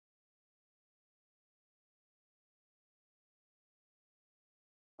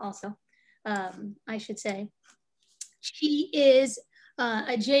also, I should say. She is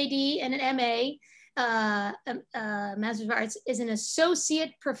a JD and an MA, Master's of Arts, is an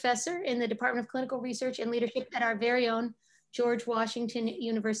associate professor in the Department of Clinical Research and Leadership at our very own George Washington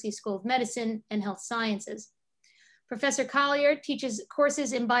University School of Medicine and Health Sciences. Professor Callier teaches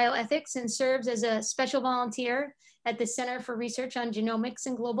courses in bioethics and serves as a special volunteer at the Center for Research on Genomics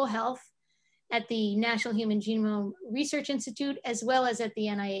and Global Health at the National Human Genome Research Institute, as well as at the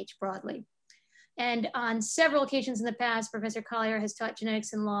NIH broadly. And on several occasions in the past, Professor Callier has taught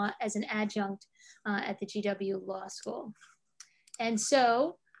genetics and law as an adjunct at the GW Law School. And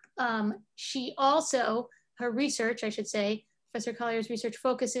so she also, her research, I should say, Professor Callier's research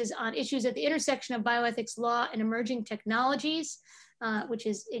focuses on issues at the intersection of bioethics law and emerging technologies, which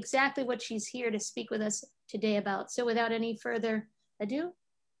is exactly what she's here to speak with us today about. So without any further ado,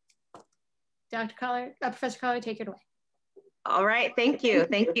 Dr. Callier, Professor Callier, take it away. All right, thank you.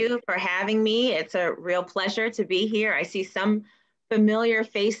 Thank you for having me. It's a real pleasure to be here. I see some familiar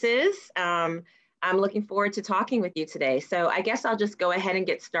faces. I'm looking forward to talking with you today. So I guess I'll just go ahead and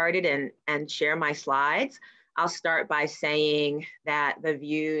get started and share my slides. I'll start by saying that the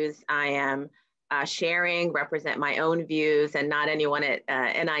views I am sharing represent my own views and not anyone at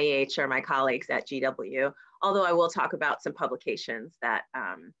NIH or my colleagues at GW, although I will talk about some publications that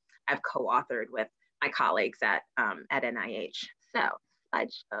I've co-authored with my colleagues at NIH. So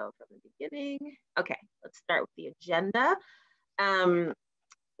slideshow from the beginning. Okay, let's start with the agenda.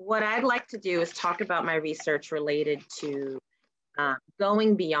 What I'd like to do is talk about my research related to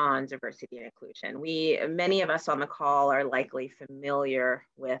going beyond diversity and inclusion. Many of us on the call are likely familiar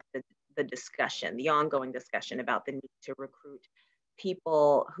with the discussion, the ongoing discussion about the need to recruit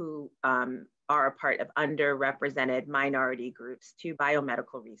people who are a part of underrepresented minority groups to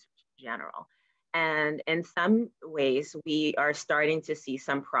biomedical research in general. And in some ways, we are starting to see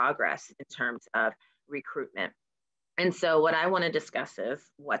some progress in terms of recruitment. And so what I want to discuss is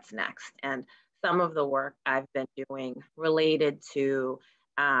what's next. And some of the work I've been doing related to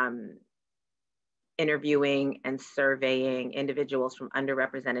interviewing and surveying individuals from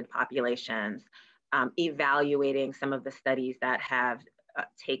underrepresented populations, evaluating some of the studies that have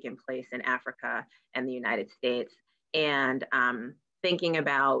taken place in Africa and the United States, and thinking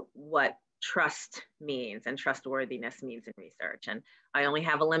about what trust means and trustworthiness means in research. And I only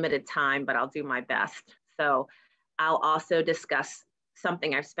have a limited time, but I'll do my best. So I'll also discuss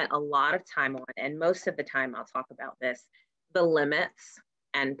something I've spent a lot of time on, and most of the time I'll talk about this, the limits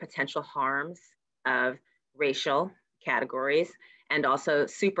and potential harms of racial categories and also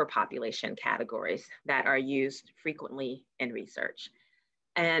superpopulation categories that are used frequently in research.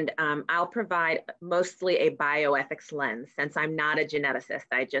 And I'll provide mostly a bioethics lens, since I'm not a geneticist.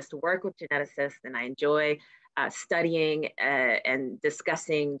 I just work with geneticists and I enjoy studying and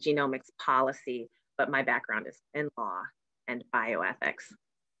discussing genomics policy, but my background is in law and bioethics.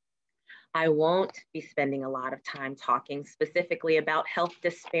 I won't be spending a lot of time talking specifically about health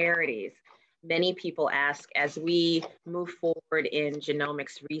disparities. Many people ask, as we move forward in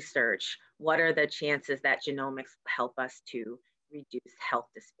genomics research, what are the chances that genomics help us to reduce health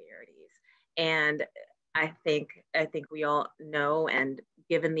disparities? And I think we all know, and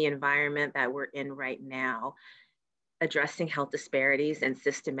given the environment that we're in right now, addressing health disparities and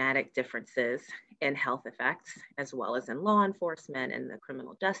systematic differences in health effects, as well as in law enforcement and the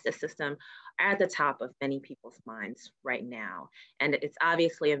criminal justice system, are at the top of many people's minds right now. And it's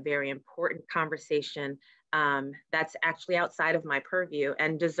obviously a very important conversation that's actually outside of my purview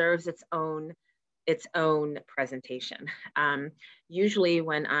and deserves its own presentation. Usually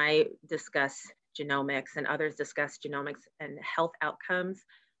when I discuss genomics and others discuss genomics and health outcomes,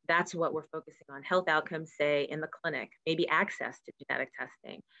 that's what we're focusing on. Health outcomes, say, in the clinic, maybe access to genetic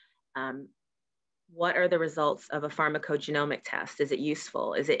testing. What are the results of a pharmacogenomic test? Is it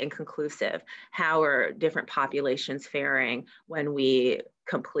useful? Is it inconclusive? How are different populations faring when we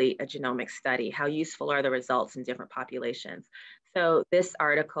complete a genomic study? How useful are the results in different populations? So this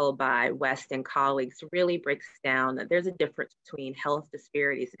article by West and colleagues really breaks down that there's a difference between health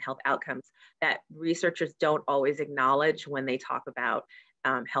disparities and health outcomes that researchers don't always acknowledge when they talk about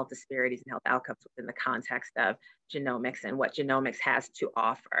health disparities and health outcomes within the context of genomics and what genomics has to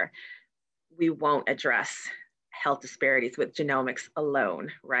offer. We won't address health disparities with genomics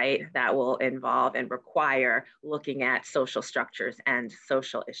alone, right? That will involve and require looking at social structures and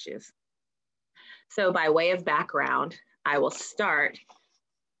social issues. So by way of background, I will start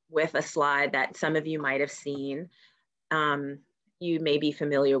with a slide that some of you might have seen. You may be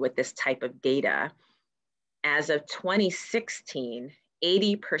familiar with this type of data. As of 2016,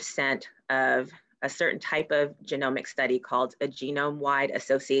 80% of a certain type of genomic study called a genome-wide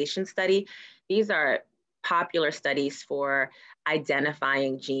association study. These are popular studies for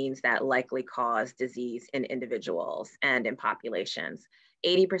identifying genes that likely cause disease in individuals and in populations.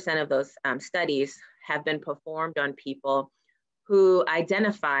 80% of those studies have been performed on people who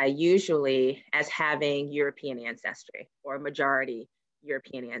identify usually as having European ancestry or majority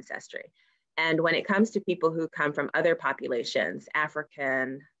European ancestry. And when it comes to people who come from other populations, the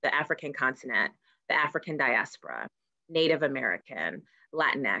African continent, the African diaspora, Native American,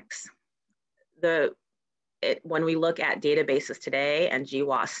 Latinx, when we look at databases today and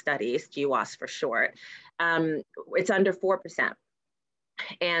GWAS studies, GWAS for short, it's under 4%.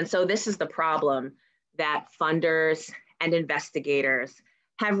 And so this is the problem that funders and investigators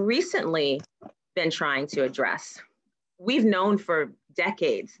have recently been trying to address. We've known for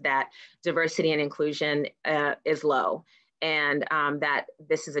decades that diversity and inclusion is low, and that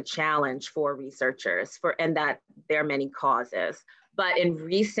this is a challenge for researchers, and that there are many causes. But in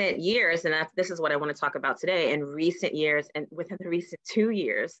recent years, and this is what I want to talk about today, in recent years and within the recent 2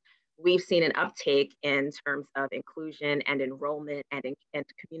 years, we've seen an uptake in terms of inclusion and enrollment and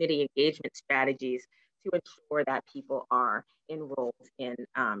community engagement strategies to ensure that people are enrolled in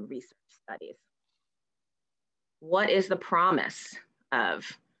research studies. What is the promise of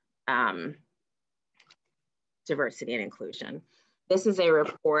diversity and inclusion? This is a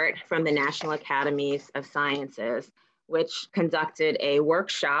report from the National Academies of Sciences, which conducted a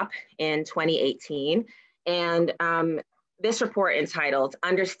workshop in 2018. And this report, entitled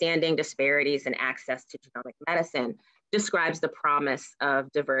Understanding Disparities in Access to Genomic Medicine, describes the promise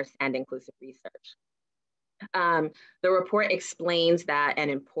of diverse and inclusive research. The report explains that an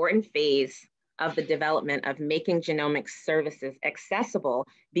important phase of the development of making genomics services accessible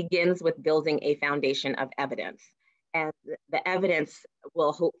begins with building a foundation of evidence. And the evidence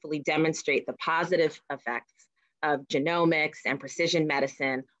will hopefully demonstrate the positive effects of genomics and precision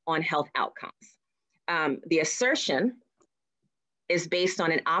medicine on health outcomes. The assertion is based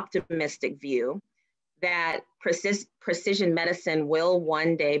on an optimistic view that precision medicine will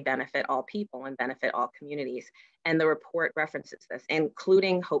one day benefit all people and benefit all communities. And the report references this,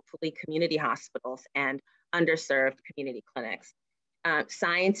 including hopefully community hospitals and underserved community clinics.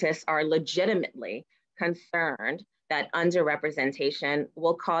 Scientists are legitimately concerned that underrepresentation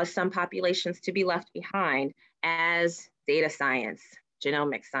will cause some populations to be left behind as data science,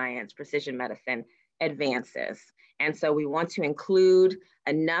 genomic science, precision medicine advances. And so we want to include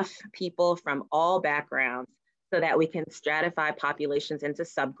enough people from all backgrounds so that we can stratify populations into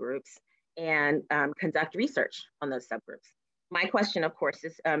subgroups and conduct research on those subgroups. My question, of course,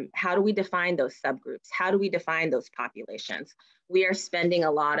 is how do we define those subgroups? How do we define those populations? We are spending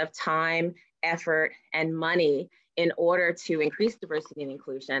a lot of time, effort, and money in order to increase diversity and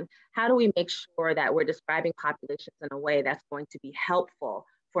inclusion. How do we make sure that we're describing populations in a way that's going to be helpful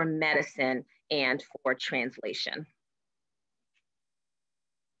for medicine and for translation?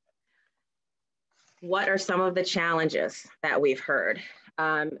 What are some of the challenges that we've heard?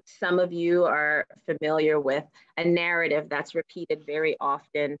 Some of you are familiar with a narrative that's repeated very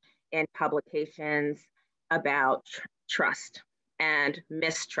often in publications about trust and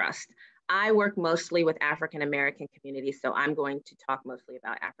mistrust. I work mostly with African-American communities, so I'm going to talk mostly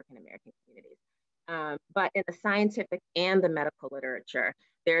about African-American communities. But in the scientific and the medical literature,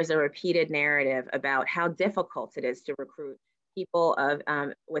 there's a repeated narrative about how difficult it is to recruit people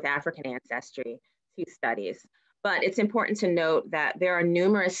with African ancestry to studies. But it's important to note that there are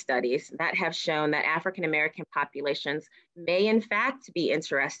numerous studies that have shown that African-American populations may in fact be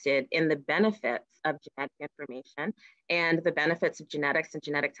interested in the benefits of genetic information and the benefits of genetics and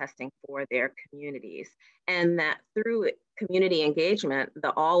genetic testing for their communities. And that through community engagement,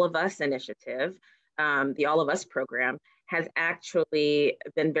 the All of Us initiative, the All of Us program, has actually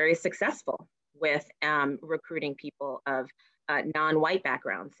been very successful with recruiting people of non-white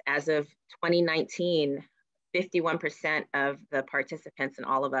backgrounds. As of 2019, 51% of the participants in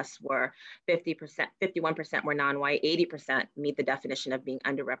All of Us were 51% were non-white, 80% meet the definition of being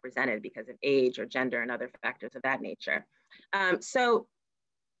underrepresented because of age or gender and other factors of that nature. So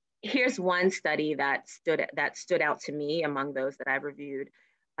here's one study that stood out to me among those that I've reviewed,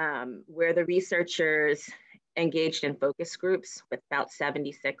 where the researchers engaged in focus groups with about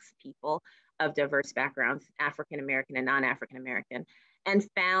 76 people of diverse backgrounds, African-American and non-African-American, and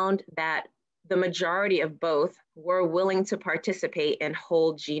found that the majority of both were willing to participate in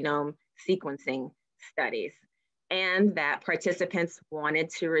whole genome sequencing studies, and that participants wanted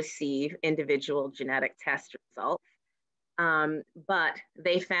to receive individual genetic test results. But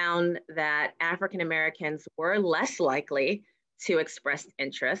they found that African Americans were less likely to express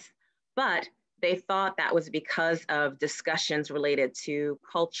interest, but they thought that was because of discussions related to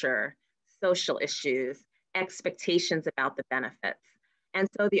culture, social issues, expectations about the benefits. And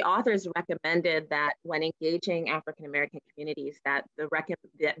so the authors recommended that when engaging African-American communities, that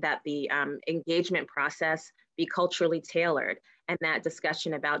the engagement process be culturally tailored, and that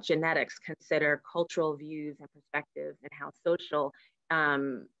discussion about genetics consider cultural views and perspectives and how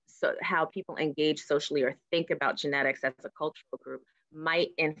how people engage socially or think about genetics as a cultural group might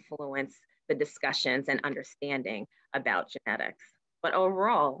influence the discussions and understanding about genetics. But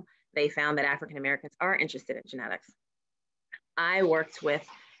overall, they found that African Americans are interested in genetics. I worked with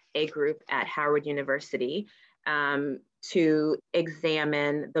a group at Howard University to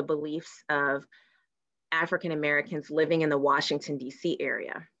examine the beliefs of African Americans living in the Washington, D.C.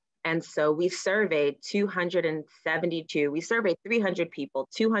 area. And so we surveyed 272, we surveyed 300 people,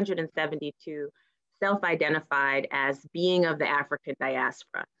 272 self-identified as being of the African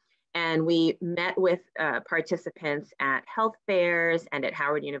diaspora. And we met with participants at health fairs and at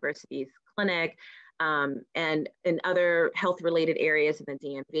Howard University's clinic and in other health-related areas in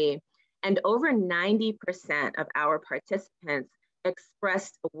the DMV. And over 90% of our participants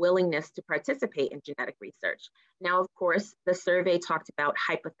expressed a willingness to participate in genetic research. Now, of course, the survey talked about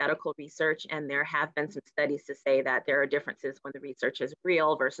hypothetical research, and there have been some studies to say that there are differences when the research is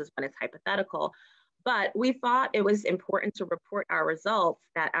real versus when it's hypothetical. But we thought it was important to report our results,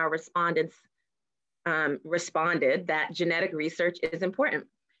 that our respondents responded that genetic research is important,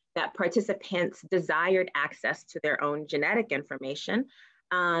 that participants desired access to their own genetic information,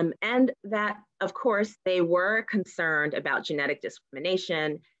 and that, of course, they were concerned about genetic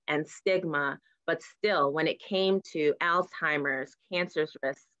discrimination and stigma, but still, when it came to Alzheimer's, cancer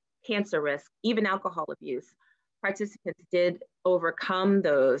risk, even alcohol abuse, participants did overcome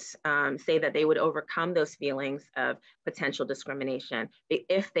those, say that they would overcome those feelings of potential discrimination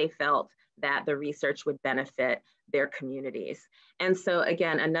if they felt that the research would benefit their communities. And so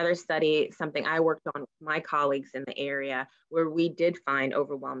again, another study, something I worked on with my colleagues in the area, where we did find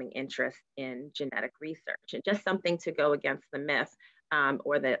overwhelming interest in genetic research, and just something to go against the myth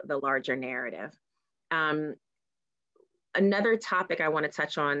or the larger narrative. Another topic I want to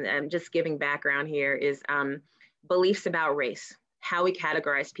touch on, just giving background here, is beliefs about race, how we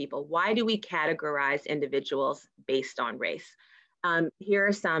categorize people. Why do we categorize individuals based on race? Here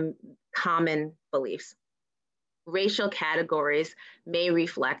are some common beliefs. Racial categories may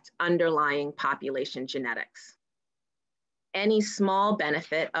reflect underlying population genetics. Any small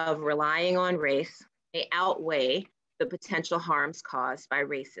benefit of relying on race may outweigh the potential harms caused by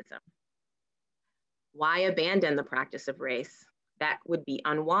racism. Why abandon the practice of race? That would be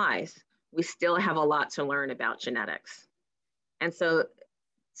unwise. We still have a lot to learn about genetics. And so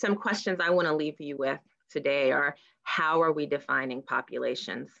some questions I want to leave you with today are, how are we defining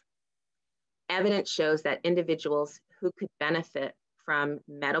populations? Evidence shows that individuals who could benefit from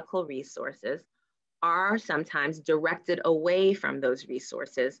medical resources are sometimes directed away from those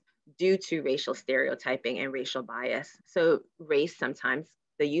resources due to racial stereotyping and racial bias. So race sometimes,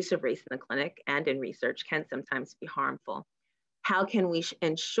 the use of race in the clinic and in research can sometimes be harmful. How can we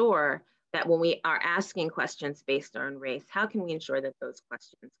ensure that when we are asking questions based on race, how can we ensure that those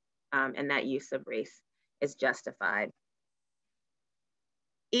questions and that use of race is justified?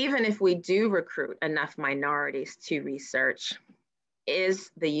 Even if we do recruit enough minorities to research,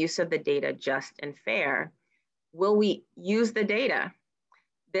 is the use of the data just and fair? Will we use the data?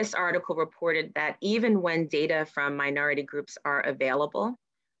 This article reported that even when data from minority groups are available,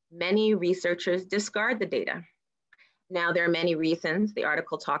 many researchers discard the data. Now, there are many reasons. The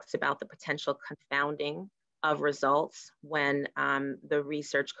article talks about the potential confounding of results when the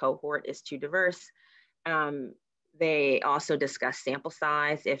research cohort is too diverse. They also discuss sample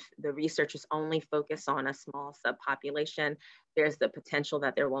size. If the researchers only focus on a small subpopulation, there's the potential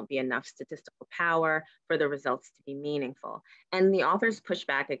that there won't be enough statistical power for the results to be meaningful. And the authors push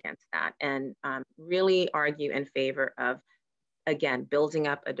back against that and really argue in favor of, again, building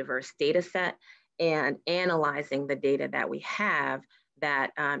up a diverse data set and analyzing the data that we have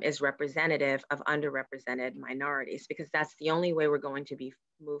that is representative of underrepresented minorities, because that's the only way we're going to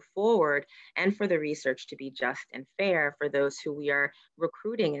move forward and for the research to be just and fair for those who we are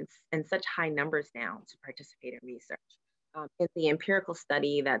recruiting in such high numbers now to participate in research. In the empirical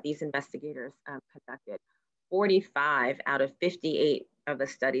study that these investigators conducted, 45 out of 58 of the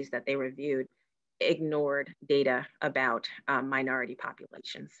studies that they reviewed ignored data about minority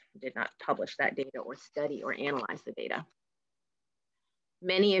populations, did not publish that data or study or analyze the data.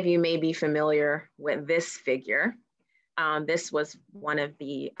 Many of you may be familiar with this figure. This was one of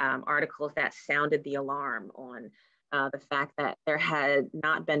the articles that sounded the alarm on the fact that there had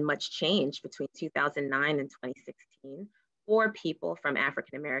not been much change between 2009 and 2016 for people from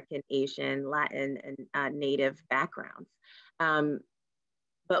African American, Asian, Latin, and Native backgrounds.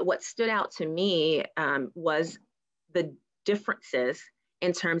 But what stood out to me was the differences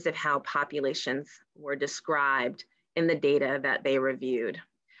in terms of how populations were described in the data that they reviewed.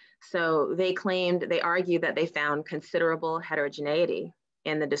 So they argued that they found considerable heterogeneity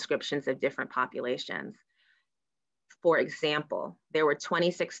in the descriptions of different populations. For example, there were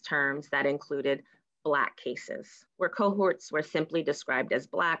 26 terms that included Black cases, where cohorts were simply described as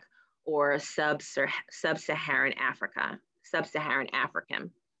Black or sub-Saharan African.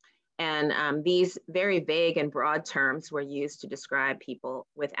 And these very vague and broad terms were used to describe people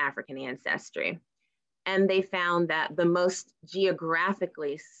with African ancestry. And they found that the most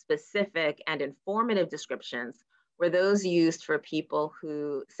geographically specific and informative descriptions were those used for people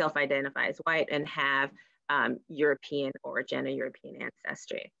who self-identify as white and have European origin or European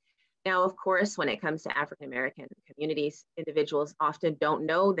ancestry. Now, of course, when it comes to African American communities, individuals often don't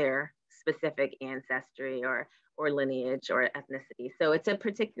know their specific ancestry or lineage or ethnicity. So it's a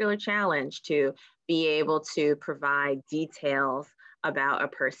particular challenge to be able to provide details about a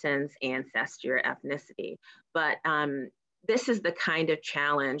person's ancestry or ethnicity. But this is the kind of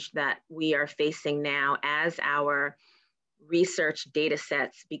challenge that we are facing now as our research data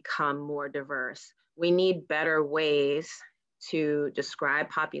sets become more diverse. We need better ways to describe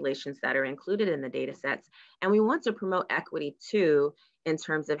populations that are included in the data sets. And we want to promote equity too, in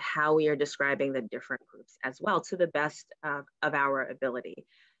terms of how we are describing the different groups as well, to the best of our ability.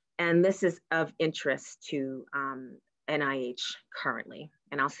 And this is of interest to NIH currently,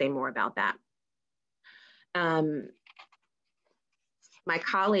 and I'll say more about that. My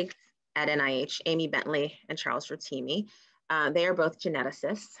colleagues at NIH, Amy Bentley and Charles Rotimi, they are both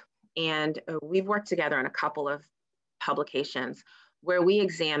geneticists, and we've worked together on a couple of publications where we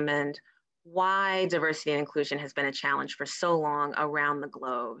examined why diversity and inclusion has been a challenge for so long around the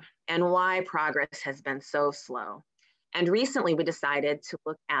globe and why progress has been so slow. And recently we decided to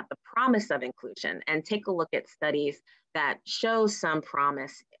look at the promise of inclusion and take a look at studies that show some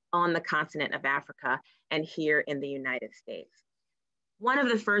promise on the continent of Africa and here in the United States. One of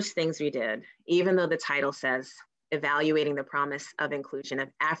the first things we did, even though the title says evaluating the promise of inclusion of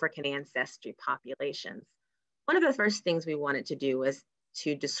African ancestry populations, one of the first things we wanted to do was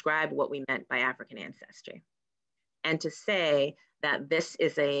to describe what we meant by African ancestry and to say that this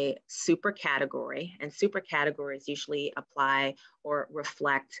is a super category, and super categories usually apply or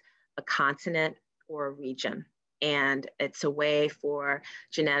reflect a continent or a region. And it's a way for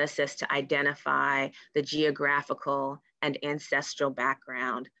geneticists to identify the geographical and ancestral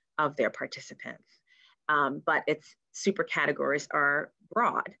background of their participants. But its super categories are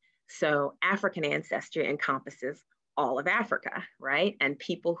broad. So African ancestry encompasses all of Africa, right? And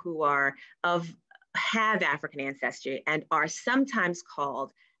people who have African ancestry and are sometimes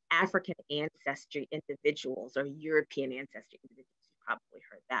called African ancestry individuals or European ancestry individuals. You've probably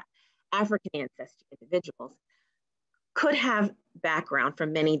heard that. African ancestry individuals could have background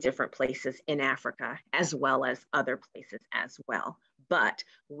from many different places in Africa, as well as other places as well. But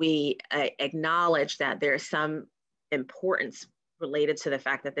we acknowledge that there's some importance related to the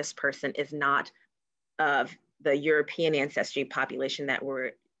fact that this person is not of the European ancestry population that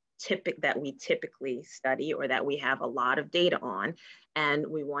we typically study or that we have a lot of data on. And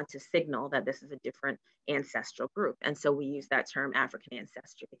we want to signal that this is a different ancestral group. And so we use that term African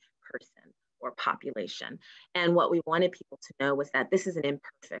ancestry person or population. And what we wanted people to know was that this is an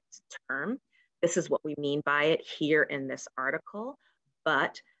imperfect term. This is what we mean by it here in this article,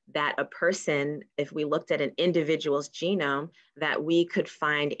 but that a person, if we looked at an individual's genome, that we could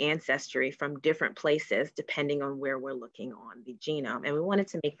find ancestry from different places depending on where we're looking on the genome. And we wanted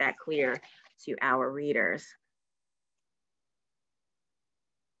to make that clear to our readers.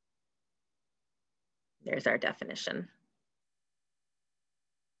 There's our definition.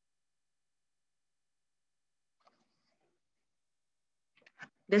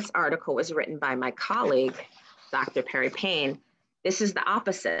 This article was written by my colleague, Dr. Perry Payne. This is the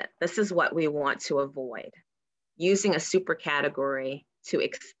opposite. This is what we want to avoid, using a super category to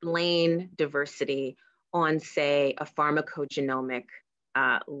explain diversity on, say, a pharmacogenomic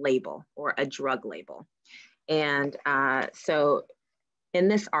label or a drug label. And so in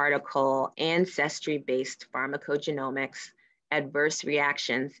this article, ancestry-based pharmacogenomics, adverse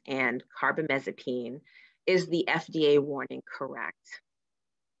reactions, and carbamazepine, is the FDA warning correct?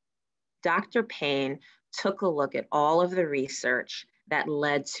 Dr. Payne took a look at all of the research that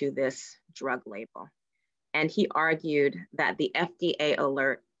led to this drug label. And he argued that the FDA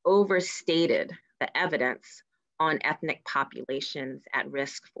alert overstated the evidence on ethnic populations at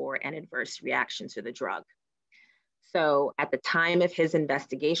risk for an adverse reaction to the drug. So at the time of his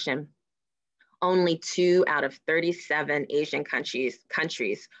investigation, only 2 out of 37 Asian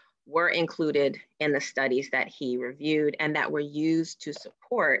countries were included in the studies that he reviewed and that were used to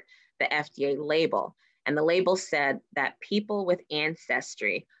support the FDA label. And the label said that people with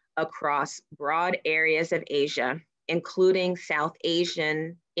ancestry across broad areas of Asia, including South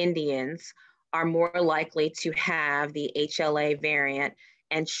Asian Indians, are more likely to have the HLA variant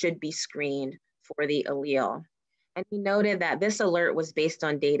and should be screened for the allele. And he noted that this alert was based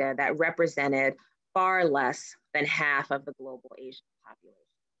on data that represented far less than half of the global Asian population.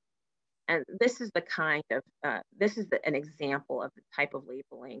 And this is the kind of, an example of the type of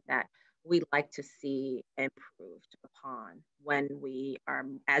labeling that we'd like to see improved upon when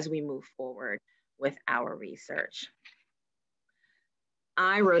as we move forward with our research.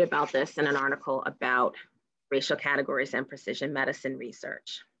 I wrote about this in an article about racial categories and precision medicine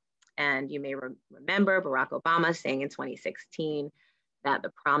research. And you may remember Barack Obama saying in 2016 that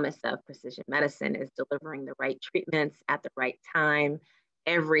the promise of precision medicine is delivering the right treatments at the right time,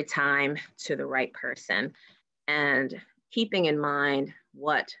 every time to the right person. And keeping in mind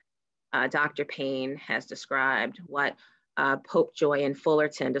what Dr. Payne has described, what Pope Joy and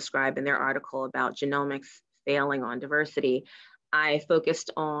Fullerton described in their article about genomics failing on diversity, I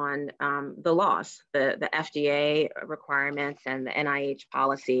focused on the laws, the FDA requirements and the NIH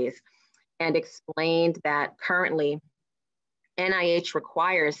policies, and explained that currently NIH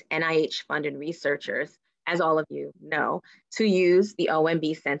requires NIH-funded researchers, as all of you know, to use the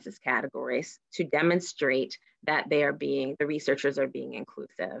OMB census categories to demonstrate that the researchers are being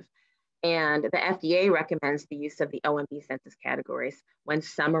inclusive. And the FDA recommends the use of the OMB census categories when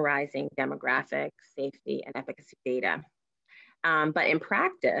summarizing demographic, safety, and efficacy data. But in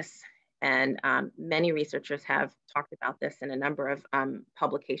practice, and many researchers have talked about this in a number of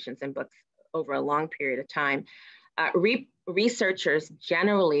publications and books over a long period of time, researchers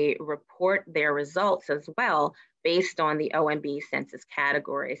generally report their results as well based on the OMB census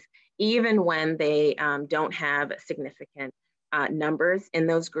categories, even when they don't have significant numbers in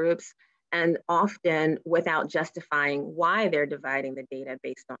those groups, and often without justifying why they're dividing the data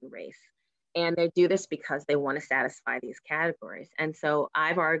based on race. And they do this because they want to satisfy these categories. And so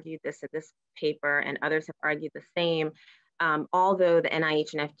I've argued this in this paper, and others have argued the same. Although the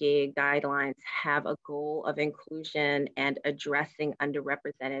NIH and FDA guidelines have a goal of inclusion and addressing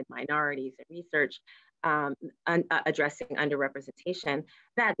underrepresented minorities in research, addressing underrepresentation,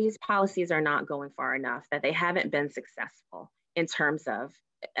 that these policies are not going far enough, that they haven't been successful in terms of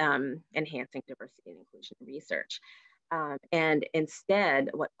enhancing diversity and inclusion in research. And instead,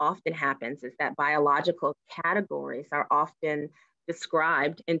 what often happens is that biological categories are often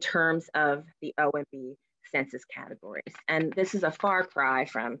described in terms of the OMB census categories. And this is a far cry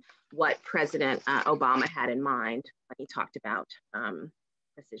from what President Obama had in mind when he talked about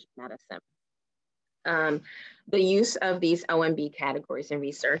precision medicine. The use of these OMB categories in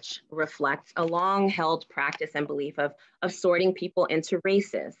research reflects a long-held practice and belief of sorting people into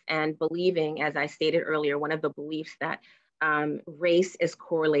races, and believing, as I stated earlier, one of the beliefs that race is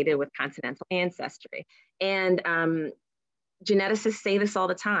correlated with continental ancestry. And geneticists say this all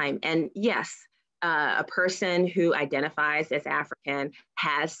the time. And yes, a person who identifies as African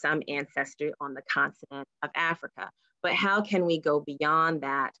has some ancestry on the continent of Africa. But how can we go beyond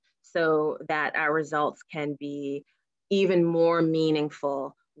that so that our results can be even more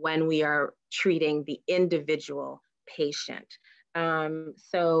meaningful when we are treating the individual patient?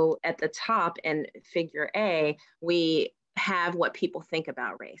 So at the top in figure A, we have what people think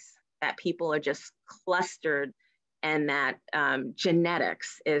about race, that people are just clustered, and that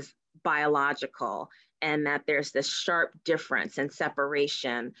genetics is biological, and that there's this sharp difference and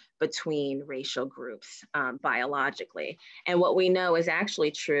separation between racial groups biologically. And what we know is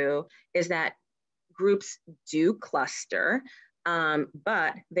actually true is that groups do cluster,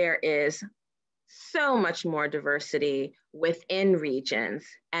 but there is so much more diversity within regions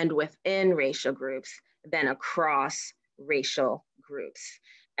and within racial groups than across racial groups.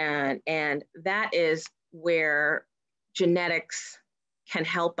 And that is where genetics can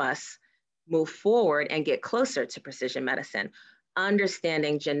help us move forward and get closer to precision medicine,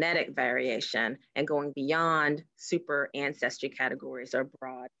 understanding genetic variation and going beyond super ancestry categories or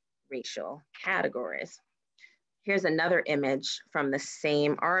broad racial categories. Here's another image from the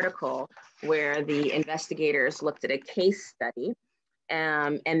same article where the investigators looked at a case study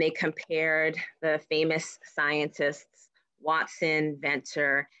and they compared the famous scientists Watson,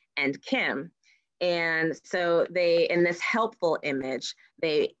 Venter, and Kim. And so they, in this helpful image,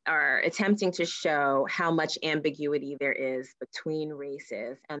 they are attempting to show how much ambiguity there is between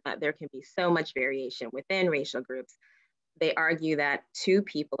races and that there can be so much variation within racial groups. They argue that two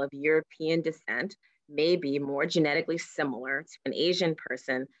people of European descent may be more genetically similar to an Asian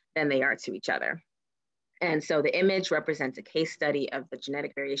person than they are to each other. And so the image represents a case study of the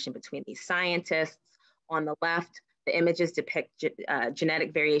genetic variation between these scientists. On the left, the images depict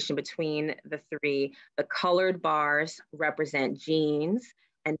genetic variation between the three. The colored bars represent genes,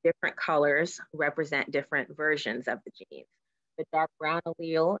 and different colors represent different versions of the genes. The dark brown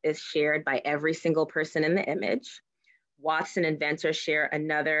allele is shared by every single person in the image. Watson and Venter share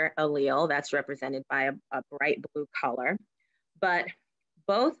another allele that's represented by a bright blue color, but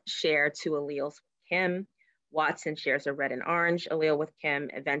both share two alleles with Kim. Watson shares a red and orange allele with Kim,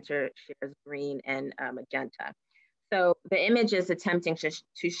 and Venter shares green and magenta. So the image is attempting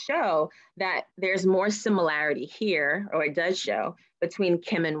to show that there's more similarity here, or it does show, between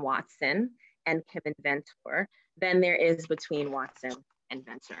Kim and Watson and Kim and Venter than there is between Watson and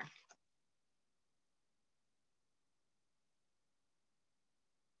Venter.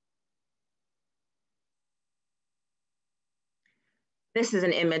 This is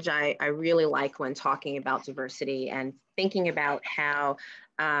an image I really like when talking about diversity and thinking about how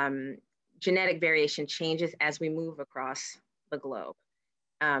genetic variation changes as we move across the globe.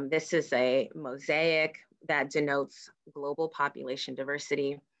 This is a mosaic that denotes global population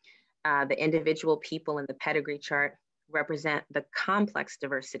diversity. The individual people in the pedigree chart represent the complex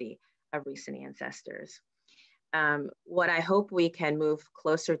diversity of recent ancestors. What I hope we can move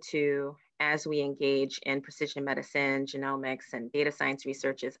closer to as we engage in precision medicine, genomics, and data science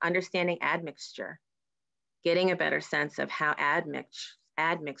research is understanding admixture, getting a better sense of how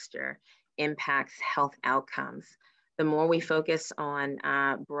admixture impacts health outcomes. The more we focus on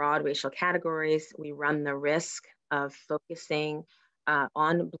broad racial categories, we run the risk of focusing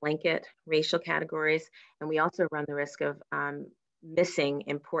on blanket racial categories, and we also run the risk of missing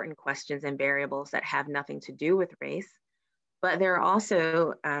important questions and variables that have nothing to do with race. But there are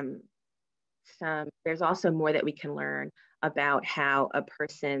also there's also more that we can learn about how a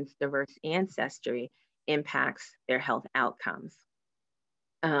person's diverse ancestry impacts their health outcomes.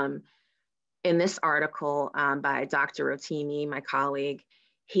 In this article by Dr. Rotimi, my colleague,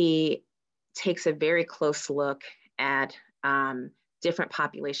 he takes a very close look at different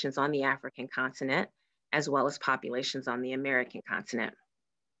populations on the African continent, as well as populations on the American continent.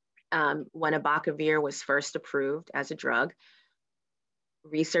 When abacavir was first approved as a drug,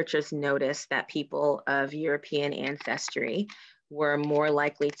 researchers noticed that people of European ancestry were more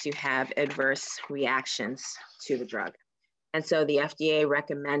likely to have adverse reactions to the drug. And so the FDA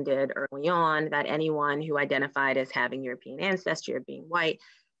recommended early on that anyone who identified as having European ancestry or being white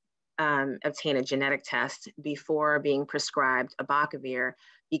obtain a genetic test before being prescribed abacavir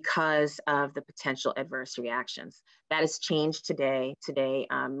because of the potential adverse reactions. That has changed today. Today,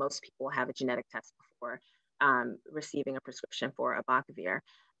 most people have a genetic test before receiving a prescription for abacavir.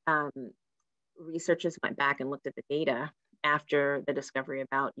 Researchers went back and looked at the data after the discovery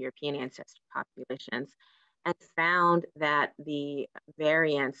about European ancestry populations and found that the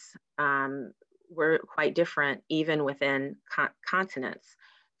variants were quite different even within continents.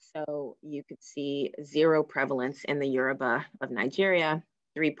 So you could see 0 prevalence in the Yoruba of Nigeria,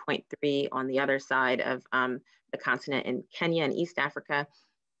 3.3 on the other side of the continent in Kenya and East Africa,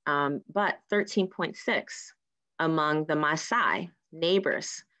 but 13.6 among the Maasai,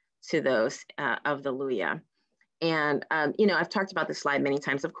 neighbors to those of the Luya. And, you know, I've talked about this slide many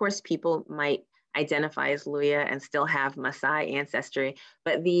times. Of course, people might identify as Luya and still have Maasai ancestry,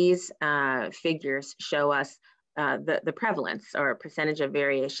 but these figures show us the prevalence or percentage of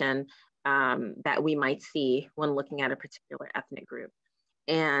variation that we might see when looking at a particular ethnic group.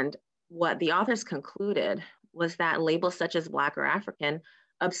 And what the authors concluded was that labels such as Black or African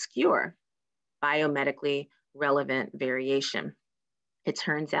obscure biomedically relevant variation. It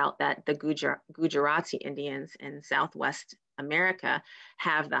turns out that the Gujarati Indians in Southwest America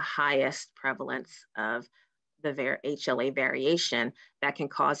have the highest prevalence of the HLA variation that can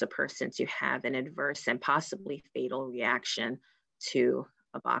cause a person to have an adverse and possibly fatal reaction to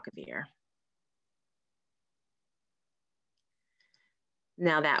abacavir.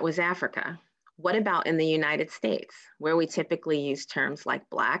 Now that was Africa. What about in the United States, where we typically use terms like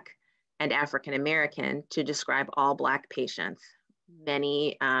Black and African American to describe all Black patients?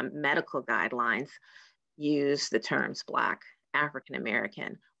 Many medical guidelines use the terms Black, African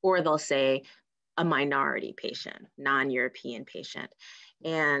American, or they'll say a minority patient, non-European patient.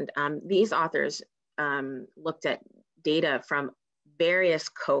 And these authors looked at data from various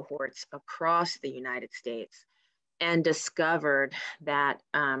cohorts across the United States and discovered that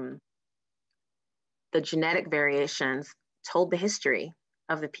the genetic variations told the history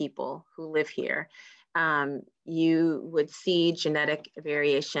of the people who live here. You would see genetic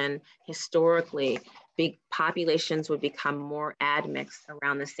variation historically. Big populations would become more admixed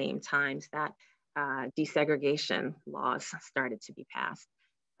around the same times that desegregation laws started to be passed.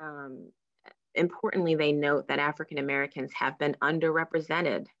 Importantly, they note that African Americans have been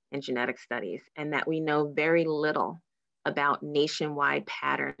underrepresented in genetic studies and that we know very little about nationwide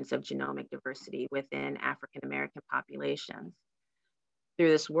patterns of genomic diversity within African American populations. Through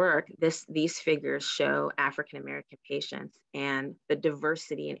this work, these figures show African American patients and the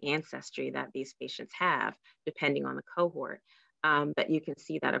diversity in ancestry that these patients have, depending on the cohort. But you can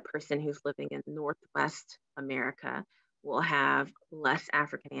see that a person who's living in Northwest America will have less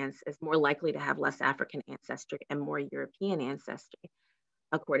is more likely to have less African ancestry and more European ancestry,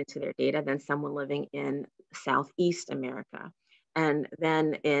 according to their data, than someone living in Southeast America. And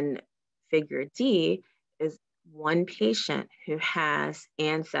then in figure D is one patient who has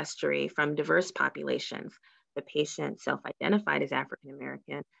ancestry from diverse populations. The patient self-identified as African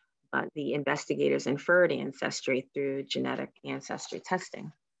American, but the investigators inferred ancestry through genetic ancestry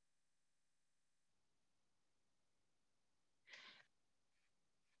testing.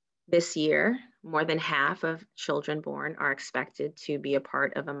 This year, more than half of children born are expected to be a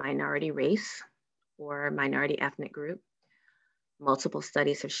part of a minority race or minority ethnic group. Multiple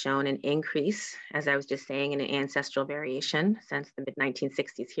studies have shown an increase, as I was just saying, in ancestral variation since the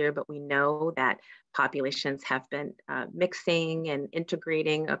mid-1960s here, but we know that populations have been mixing and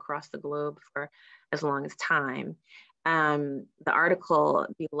integrating across the globe for as long as time. The article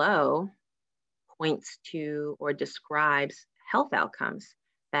below points to or describes health outcomes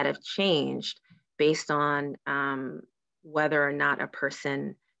that have changed based on whether or not a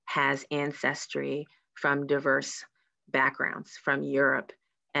person has ancestry from diverse backgrounds, from Europe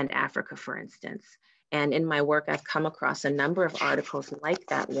and Africa, for instance. And in my work, I've come across a number of articles like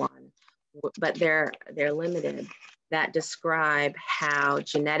that one, but they're limited, that describe how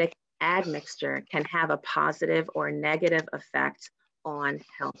genetic admixture can have a positive or negative effect on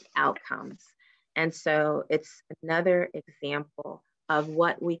health outcomes. And so it's another example of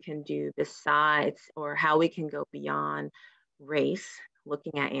what we can do besides, or how we can go beyond race,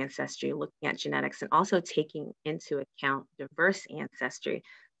 looking at ancestry, looking at genetics, and also taking into account diverse ancestry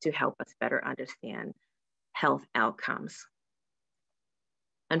to help us better understand health outcomes.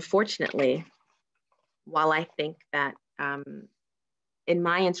 Unfortunately, while I think that in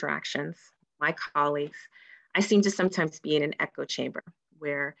my interactions, my colleagues, I seem to sometimes be in an echo chamber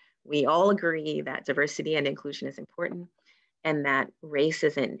where we all agree that diversity and inclusion is important, and that race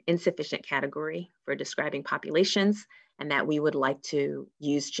is an insufficient category for describing populations, and that we would like to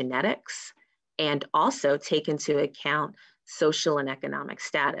use genetics and also take into account social and economic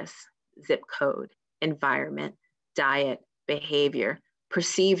status, zip code, environment, diet, behavior,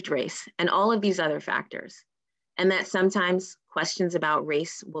 perceived race, and all of these other factors. And that sometimes questions about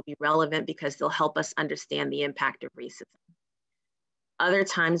race will be relevant because they'll help us understand the impact of racism. Other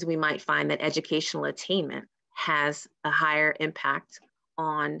times we might find that educational attainment has a higher impact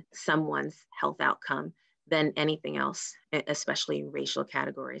on someone's health outcome than anything else, especially racial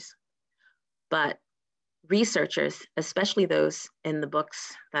categories. But researchers, especially those in the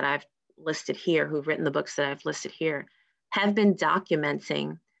books that I've listed here, who've written the books that I've listed here, have been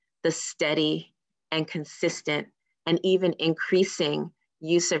documenting the steady and consistent and even increasing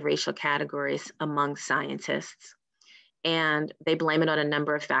use of racial categories among scientists. And they blame it on a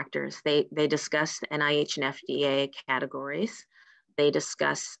number of factors. They discuss NIH and FDA categories. They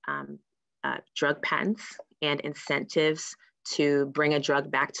discuss drug patents and incentives to bring a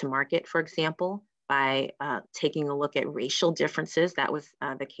drug back to market, for example, by taking a look at racial differences. That was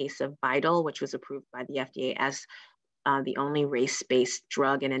the case of Vidal, which was approved by the FDA as the only race-based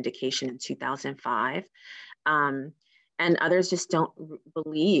drug and indication in 2005. And others just don't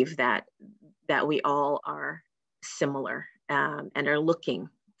believe that we all are similar and are looking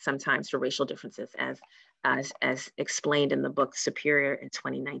sometimes for racial differences as explained in the book Superior in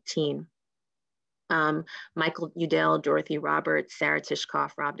 2019. Michael Udell, Dorothy Roberts, Sarah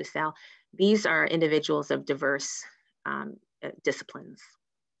Tishkoff, Rob DeSalle, these are individuals of diverse disciplines,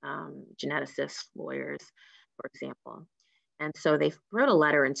 geneticists, lawyers, for example. And so they wrote a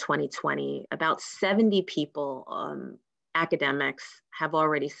letter in 2020, about 70 people, academics have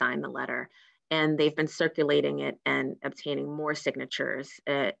already signed the letter, and they've been circulating it and obtaining more signatures.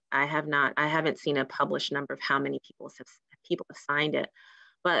 I haven't seen a published number of how many people have signed it,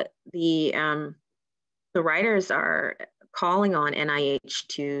 but the writers are calling on NIH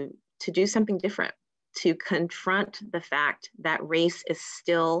to do something different, to confront the fact that race is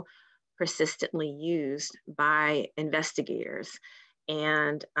still persistently used by investigators,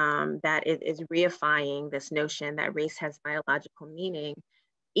 and that it is reifying this notion that race has biological meaning,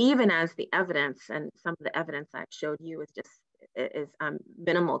 even as the evidence, and some of the evidence I showed you is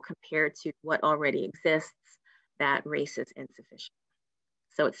minimal compared to what already exists, that race is insufficient.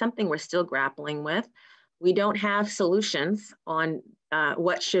 So it's something we're still grappling with. We don't have solutions on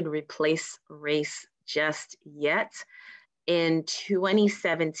what should replace race just yet. In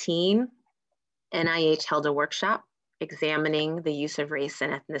 2017, NIH held a workshop examining the use of race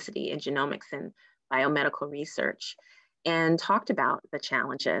and ethnicity in genomics and biomedical research, and talked about the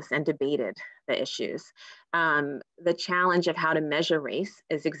challenges and debated the issues. The challenge of how to measure race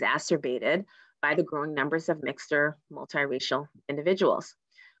is exacerbated by the growing numbers of mixed or multiracial individuals.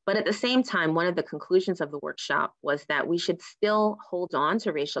 But at the same time, one of the conclusions of the workshop was that we should still hold on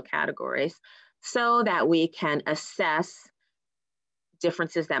to racial categories so that we can assess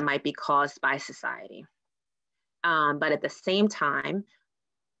differences that might be caused by society. But at the same time,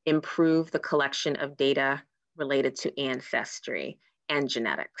 improve the collection of data related to ancestry and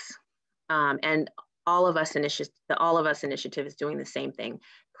genetics. And All of Us initiative is doing the same thing,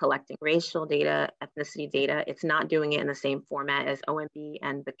 collecting racial data, ethnicity data. It's not doing it in the same format as OMB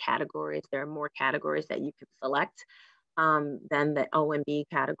and the categories. There are more categories that you can select than the OMB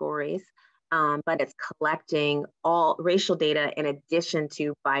categories. But it's collecting all racial data in addition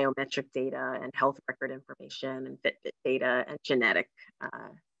to biometric data and health record information and Fitbit data and genetic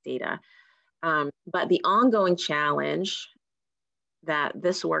data. But the ongoing challenge that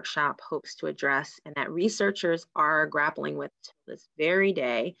this workshop hopes to address, and that researchers are grappling with to this very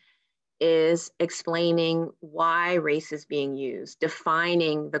day, is explaining why race is being used,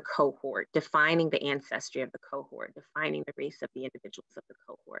 defining the cohort, defining the ancestry of the cohort, defining the race of the individuals of the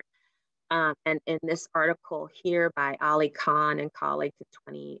cohort. And in this article here by Ali Khan and colleagues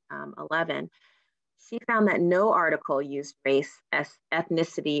in 2011, she found that no article used race,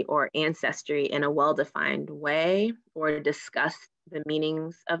 ethnicity, or ancestry in a well-defined way or discussed the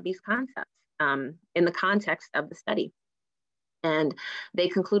meanings of these concepts in the context of the study. And they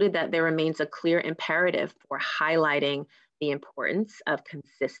concluded that there remains a clear imperative for highlighting the importance of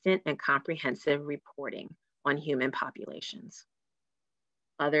consistent and comprehensive reporting on human populations.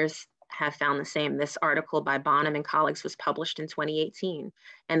 Others have found the same. This article by Bonham and colleagues was published in 2018,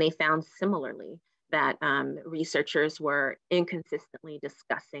 and they found similarly that researchers were inconsistently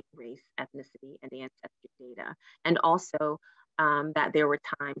discussing race, ethnicity, and ancestry data, and also that there were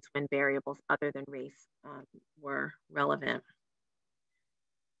times when variables other than race were relevant.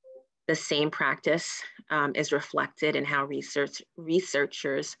 The same practice is reflected in how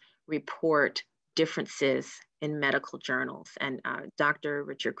researchers report differences in medical journals. And Dr.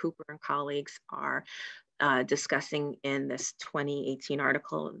 Richard Cooper and colleagues are discussing in this 2018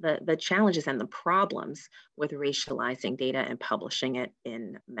 article the challenges and the problems with racializing data and publishing it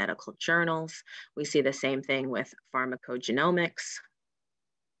in medical journals. We see the same thing with pharmacogenomics.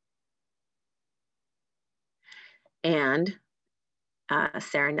 And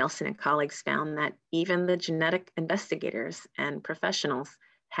Sarah Nelson and colleagues found that even the genetic investigators and professionals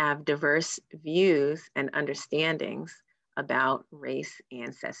have diverse views and understandings about race,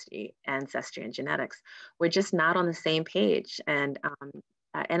 ancestry, and genetics. We're just not on the same page. And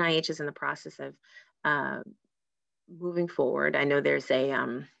NIH is in the process of moving forward. I know there's a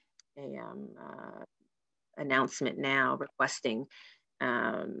announcement now requesting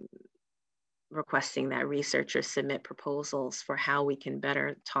that researchers submit proposals for how we can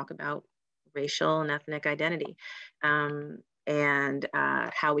better talk about racial and ethnic identity. And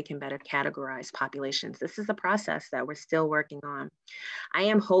how we can better categorize populations. This is a process that we're still working on. I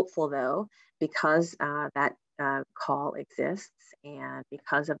am hopeful though, because that call exists and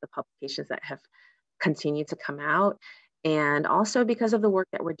because of the publications that have continued to come out, and also because of the work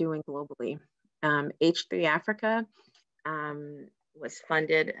that we're doing globally. H3 Africa was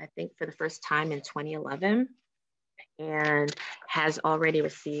funded, I think, for the first time in 2011. And has already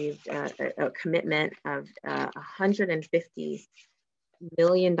received a commitment of $150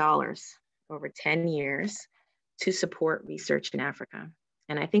 million over 10 years to support research in Africa.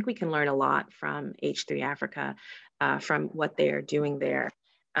 And I think we can learn a lot from H3 Africa, from what they are doing there.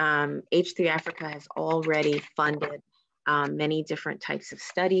 H3 Africa has already funded many different types of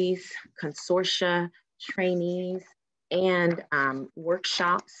studies, consortia, trainees, and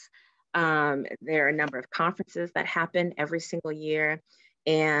workshops. There are a number of conferences that happen every single year.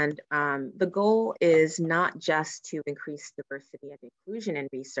 And the goal is not just to increase diversity and inclusion in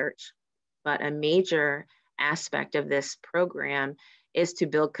research, but a major aspect of this program is to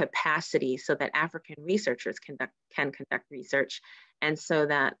build capacity so that African researchers can conduct research, and so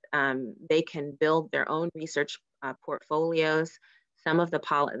that they can build their own research portfolios.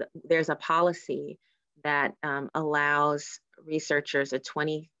 There's a policy that allows researchers a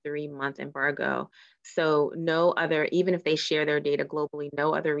 23-month embargo. So no other, even if they share their data globally,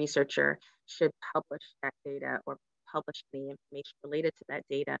 no other researcher should publish that data or publish the information related to that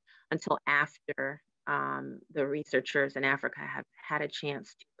data until after the researchers in Africa have had a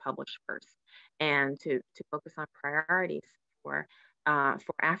chance to publish first, and to focus on priorities for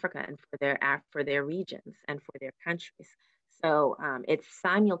Africa and for their regions and for their countries. So it's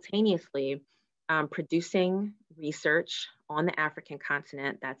simultaneously producing research on the African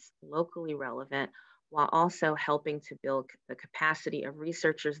continent that's locally relevant, while also helping to build the capacity of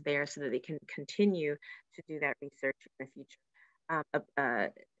researchers there so that they can continue to do that research in the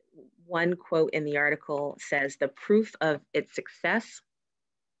future. One quote in the article says, "The proof of its success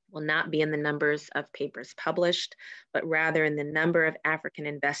will not be in the numbers of papers published, but rather in the number of African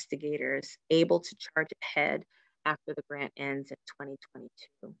investigators able to charge ahead after the grant ends in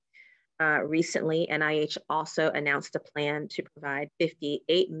 2022. Recently, NIH also announced a plan to provide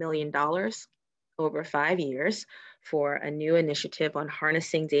 $58 million over 5 years for a new initiative on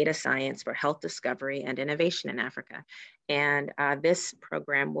harnessing data science for health discovery and innovation in Africa. And this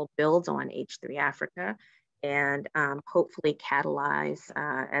program will build on H3 Africa and hopefully catalyze,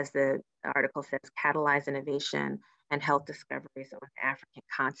 as the article says, catalyze innovation and health discoveries on the African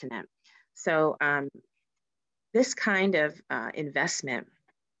continent. So this kind of investment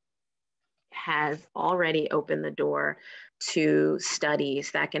has already opened the door to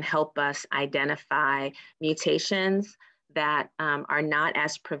studies that can help us identify mutations that are not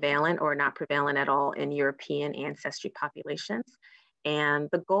as prevalent or not prevalent at all in European ancestry populations. And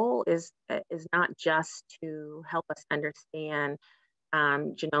the goal is not just to help us understand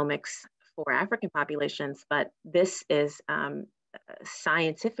genomics for African populations, but this is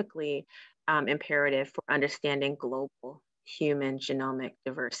scientifically imperative for understanding global human genomic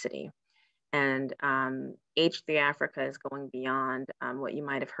diversity. And H3 Africa is going beyond what you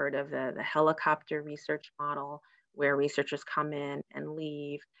might have heard of the helicopter research model, where researchers come in and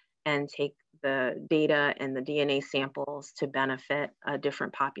leave and take the data and the DNA samples to benefit a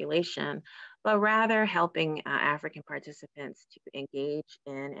different population, but rather helping African participants to engage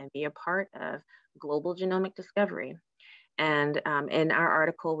in and be a part of global genomic discovery. And in our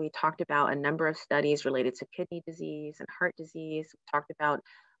article, we talked about a number of studies related to kidney disease and heart disease. We talked about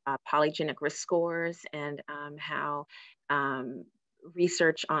polygenic risk scores and how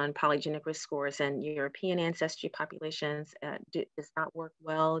research on polygenic risk scores in European ancestry populations does not work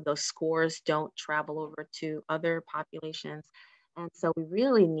well. Those scores don't travel over to other populations. And so we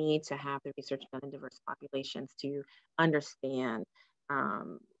really need to have the research done in diverse populations to understand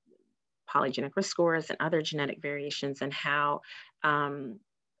polygenic risk scores and other genetic variations, and how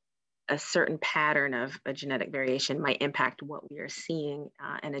a certain pattern of a genetic variation might impact what we are seeing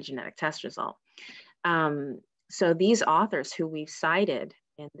in a genetic test result. So these authors who we've cited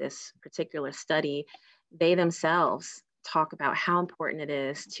in this particular study, they themselves talk about how important it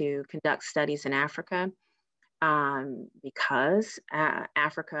is to conduct studies in Africa because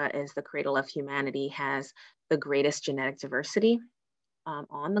Africa is the cradle of humanity, has the greatest genetic diversity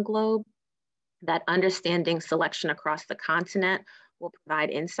on the globe, that understanding selection across the continent will provide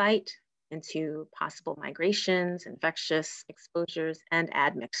insight into possible migrations, infectious exposures, and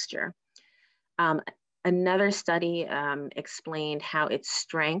admixture. Another study explained how its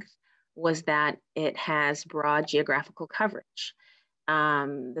strength was that it has broad geographical coverage.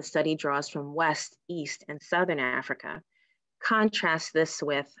 The study draws from West, East, and Southern Africa. Contrast this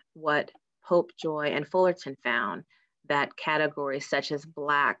with what Pope, Joy, and Fullerton found, that categories such as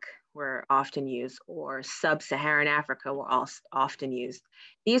Black were often used, or sub-Saharan Africa were also often used.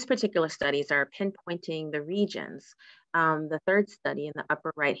 These particular studies are pinpointing the regions. The third study in the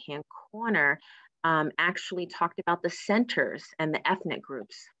upper right-hand corner actually talked about the centers and the ethnic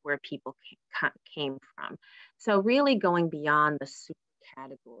groups where people came from. So really going beyond the super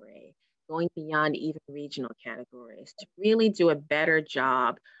category, going beyond even regional categories, to really do a better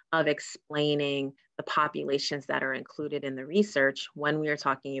job of explaining the populations that are included in the research when we are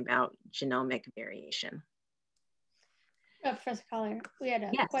talking about genomic variation. Professor Callier, we had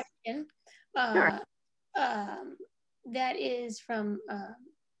a question. Sure. That is from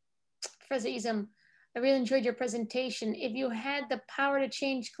Professor Isam. I really enjoyed your presentation. If you had the power to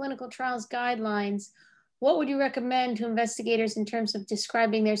change clinical trials guidelines, what would you recommend to investigators in terms of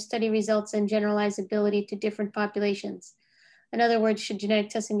describing their study results and generalizability to different populations? In other words, should genetic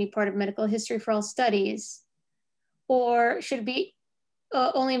testing be part of medical history for all studies? or should it be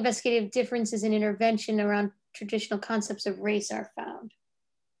only investigative differences in intervention around traditional concepts of race are found?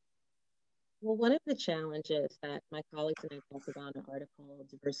 Well, one of the challenges that my colleagues and I talked about in an article,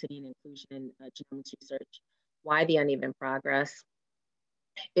 Diversity and Inclusion in Genomics Research, Why the Uneven Progress,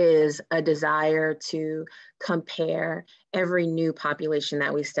 is a desire to compare every new population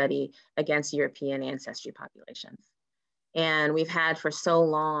that we study against European ancestry populations. And we've had for so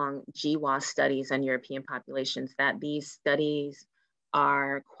long GWAS studies on European populations that these studies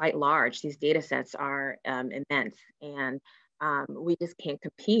are quite large. These data sets are immense. And we just can't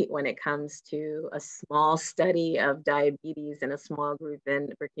compete when it comes to a small study of diabetes in a small group in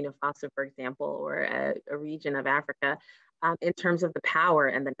Burkina Faso, for example, or a region of Africa in terms of the power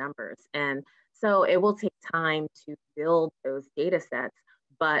and the numbers. And so it will take time to build those data sets,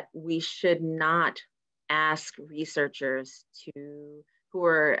 but we should not ask researchers who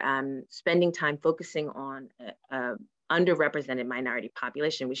are spending time focusing on underrepresented minority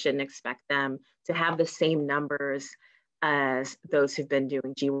population. We shouldn't expect them to have the same numbers as those who've been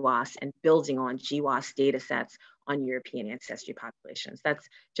doing GWAS and building on GWAS data sets on European ancestry populations. That's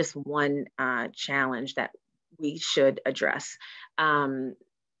just one challenge that we should address.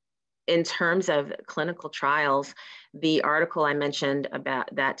 In terms of clinical trials, the article I mentioned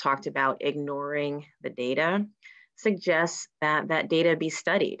about that talked about ignoring the data suggests that that data be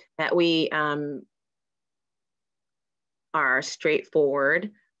studied, that we are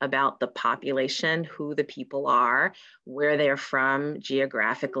straightforward about the population, who the people are, where they're from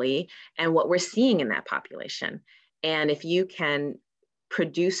geographically, and what we're seeing in that population. And if you can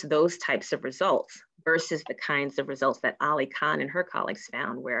produce those types of results versus the kinds of results that Ali Khan and her colleagues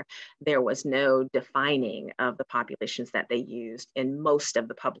found, where there was no defining of the populations that they used in most of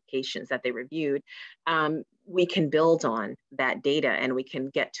the publications that they reviewed, we can build on that data and we can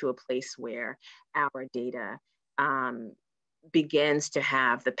get to a place where our data begins to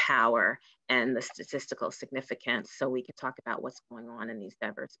have the power and the statistical significance so we can talk about what's going on in these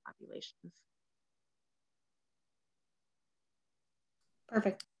diverse populations.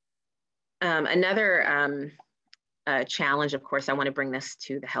 Perfect. Another challenge, of course, I want to bring this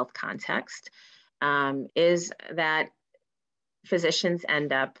to the health context, is that physicians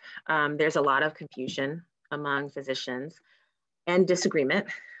end up, there's a lot of confusion among physicians and disagreement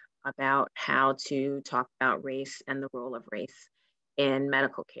about how to talk about race and the role of race in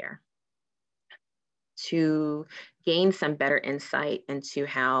medical care. To gain some better insight into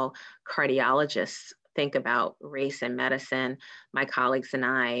how cardiologists think about race and medicine, my colleagues and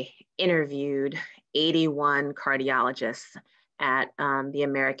I interviewed 81 cardiologists at the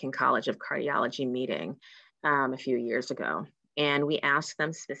American College of Cardiology meeting a few years ago. And we asked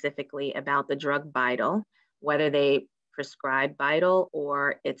them specifically about the drug Bidal, whether they prescribe Bidal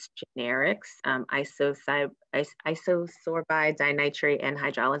or its generics, isosorbide, dinitrate, and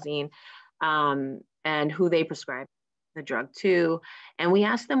hydralazine, and who they prescribe the drug to. And we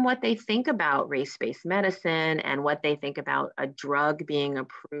asked them what they think about race-based medicine and what they think about a drug being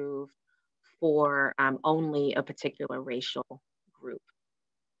approved for only a particular racial group.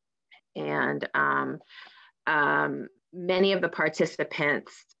 And many of the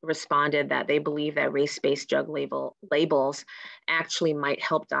participants responded that they believe that race-based drug labels actually might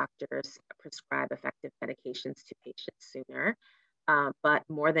help doctors prescribe effective medications to patients sooner. But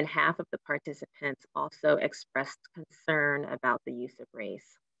more than half of the participants also expressed concern about the use of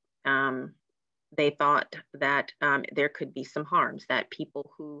race. They thought that there could be some harms, that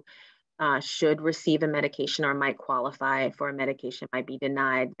people who should receive a medication or might qualify for a medication might be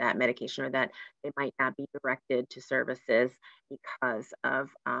denied that medication, or that they might not be directed to services because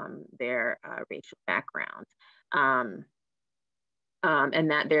of their racial background. And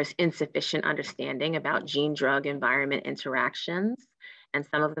that there's insufficient understanding about gene-drug environment interactions. And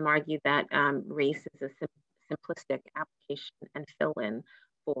some of them argue that race is a simplistic application and fill-in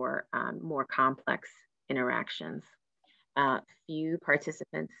for more complex interactions. Few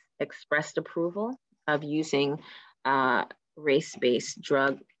participants expressed approval of using race-based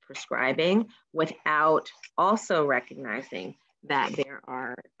drug prescribing without also recognizing that there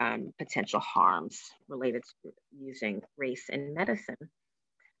are potential harms related to using race in medicine.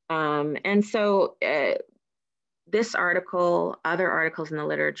 And so this article, other articles in the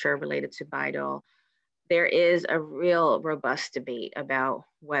literature related to Bidal, there is a real robust debate about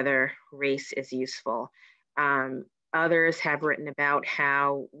whether race is useful. Others have written about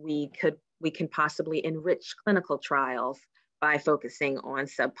how we can possibly enrich clinical trials by focusing on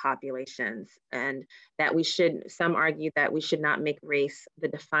subpopulations, and that some argue that we should not make race the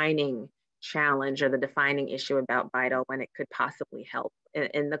defining challenge or the defining issue about Bidal when it could possibly help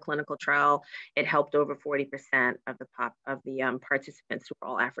in the clinical trial, it helped over 40% of the participants who were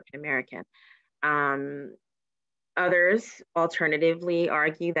all African American. Others alternatively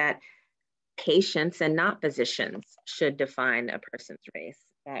argue that patients and not physicians should define a person's race,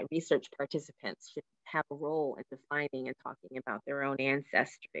 that research participants should have a role in defining and talking about their own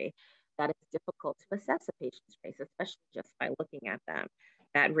ancestry, that it's difficult to assess a patient's race, especially just by looking at them,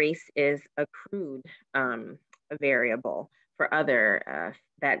 that race is a crude variable for other,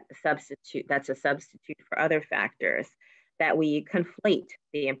 that's a substitute for other factors, that we conflate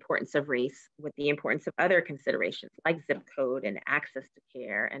the importance of race with the importance of other considerations like zip code and access to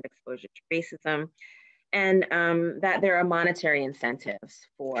care and exposure to racism, and that there are monetary incentives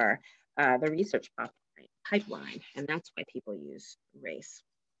for the research pipeline, and that's why people use race.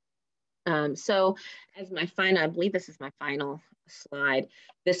 So as my final, I believe this is my final slide,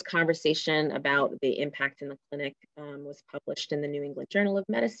 this conversation about the impact in the clinic was published in the New England Journal of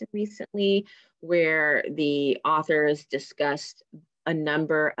Medicine recently, where the authors discussed a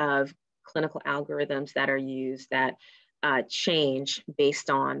number of clinical algorithms that are used that change based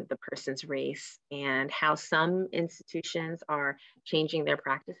on the person's race, and how some institutions are changing their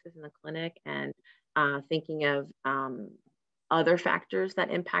practices in the clinic and thinking of other factors that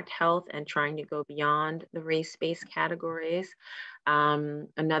impact health and trying to go beyond the race-based categories.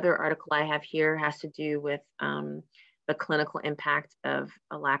 Another article I have here has to do with the clinical impact of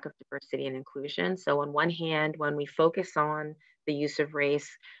a lack of diversity and inclusion. So on one hand, when we focus on the use of race,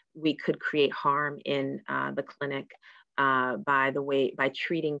 we could create harm in the clinic by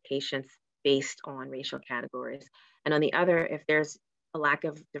treating patients based on racial categories. And on the other, if there's a lack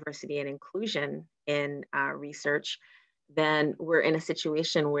of diversity and inclusion in research, then we're in a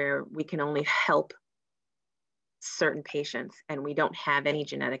situation where we can only help certain patients and we don't have any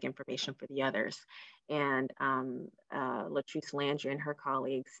genetic information for the others. And Latrice Landry and her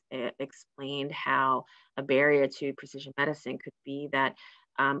colleagues explained how a barrier to precision medicine could be that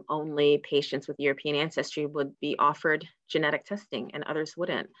only patients with European ancestry would be offered genetic testing and others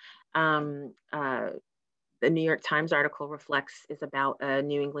wouldn't. The New York Times article is about a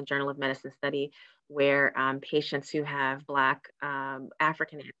New England Journal of Medicine study where patients who have Black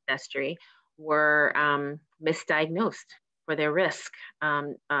African ancestry were misdiagnosed for their risk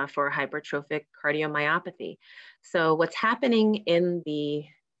for hypertrophic cardiomyopathy. So what's happening in the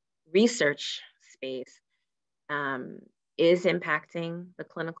research space is impacting the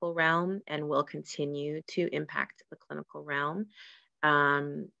clinical realm and will continue to impact the clinical realm.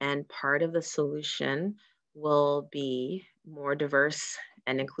 And part of the solution will be more diverse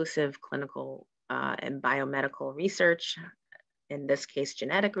and inclusive clinical and biomedical research, in this case,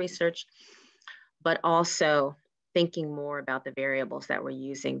 genetic research, but also thinking more about the variables that we're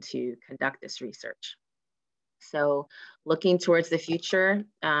using to conduct this research. So looking towards the future,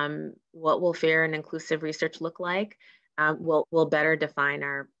 what will fair and inclusive research look like? We'll better define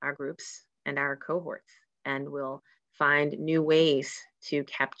our groups and our cohorts, and we'll find new ways to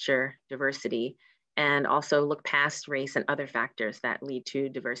capture diversity and also look past race and other factors that lead to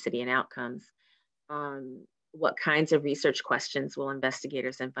diversity and outcomes. What kinds of research questions will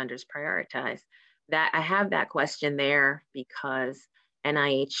investigators and funders prioritize? That I have that question there because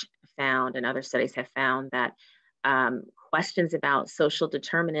NIH found, and other studies have found, that questions about social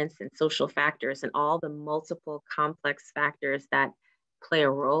determinants and social factors and all the multiple complex factors that play a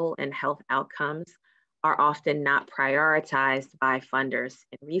role in health outcomes are often not prioritized by funders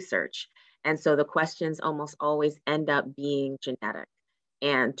in research. And so the questions almost always end up being genetic.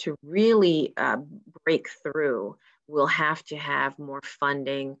 And to really break through, we'll have to have more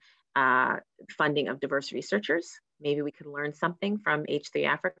funding of diverse researchers. Maybe we could learn something from H3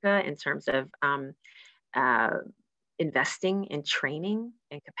 Africa in terms of investing in training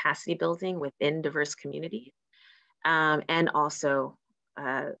and capacity building within diverse communities, and also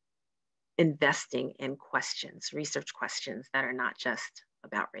investing in questions, research questions that are not just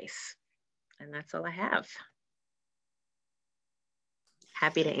about race. And that's all I have.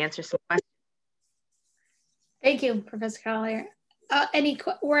 Happy to answer some questions. Thank you, Professor Callier.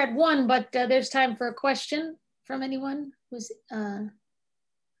 We're at one, but there's time for a question from anyone who's has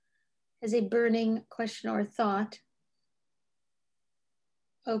a burning question or thought.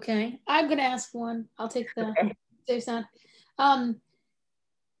 Okay, I'm gonna ask one. I'll take the safe sound.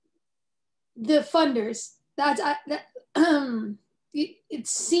 The funders, it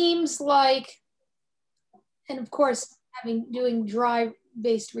seems like, and of course, doing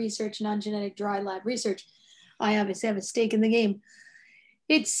dry-based research, non-genetic dry lab research, I obviously have a stake in the game.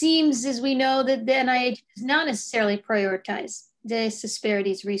 It seems, as we know, that the NIH does not necessarily prioritize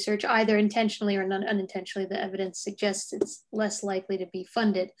disparities research, either intentionally or unintentionally. The evidence suggests it's less likely to be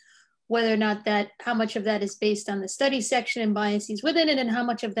funded. Whether or not how much of that is based on the study section and biases within it, and how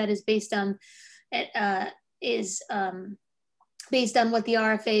much of that is based on what the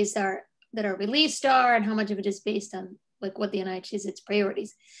RFAs that are released are, and how much of it is based on like what the NIH is, its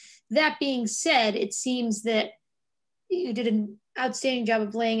priorities. That being said, it seems that you did an outstanding job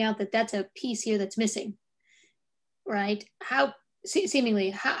of laying out that that's a piece here that's missing, right?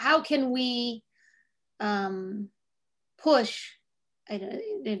 Seemingly, how can we push? I know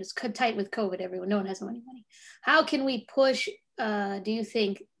it's tight with COVID, no one has any money. How can we push, do you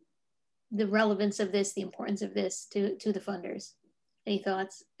think, the relevance of this, the importance of this to the funders? Any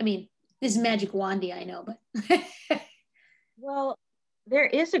thoughts? I mean, this is magic wandy, I know, but. Well, there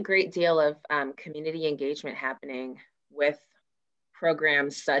is a great deal of community engagement happening with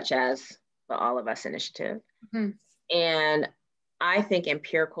programs such as the All of Us initiative. Mm-hmm. And I think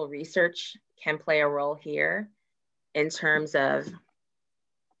empirical research can play a role here in terms of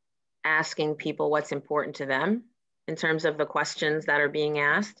asking people what's important to them in terms of the questions that are being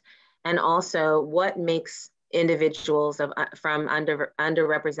asked, and also what makes individuals from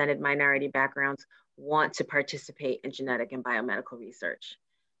underrepresented minority backgrounds want to participate in genetic and biomedical research.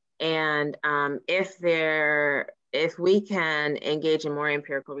 And if we can engage in more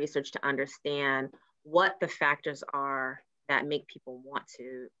empirical research to understand what the factors are that make people want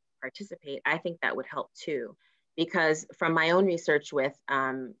to participate, I think that would help too. Because from my own research with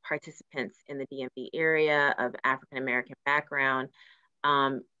participants in the DMV area of African-American background,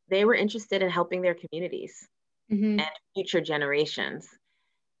 they were interested in helping their communities and future generations.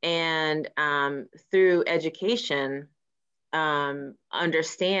 And through education,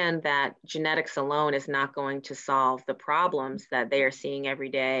 understand that genetics alone is not going to solve the problems that they are seeing every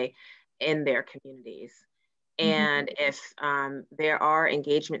day in their communities. And if there are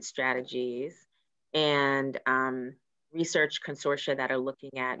engagement strategies and research consortia that are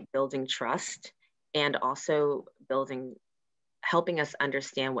looking at building trust and also helping us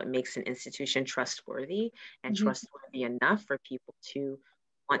understand what makes an institution trustworthy and trustworthy enough for people to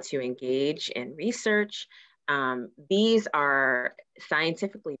want to engage in research. These are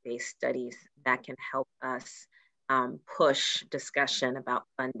scientifically based studies that can help us push discussion about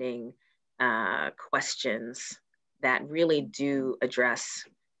funding questions that really do address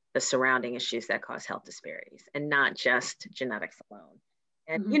the surrounding issues that cause health disparities, and not just genetics alone.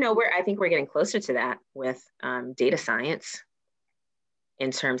 And I think we're getting closer to that with data science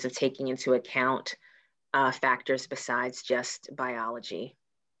in terms of taking into account factors besides just biology.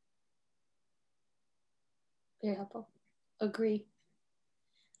 Very helpful. Agree.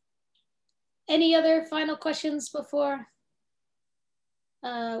 Any other final questions before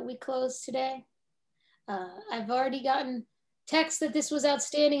we close today? I've already gotten text that this was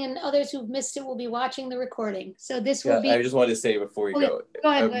outstanding, and others who've missed it will be watching the recording. So this will be. I just wanted to say before you go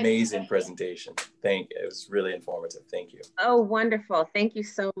ahead, amazing presentation. It was really informative. Thank you. Oh, wonderful! Thank you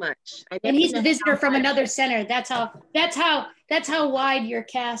so much. And he's a visitor from another center. That's how wide your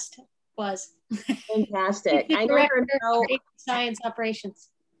cast was. Fantastic. I never know science operations.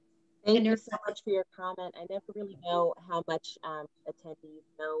 Thank you so much for your comment. I never really know how much attendees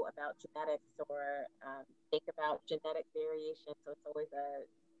know about genetics or think about genetic variation. So it's always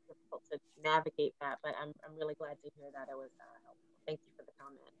difficult to navigate that. But I'm really glad to hear that it was helpful. Thank you for the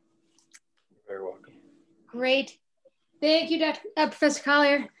comment. You're very welcome. Great. Thank you, Professor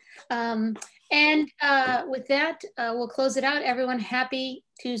Callier. And with that, we'll close it out. Everyone, happy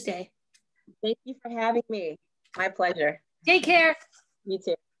Tuesday. Thank you for having me. My pleasure. Take care. You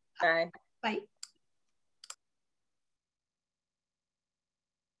too. Bye. Bye.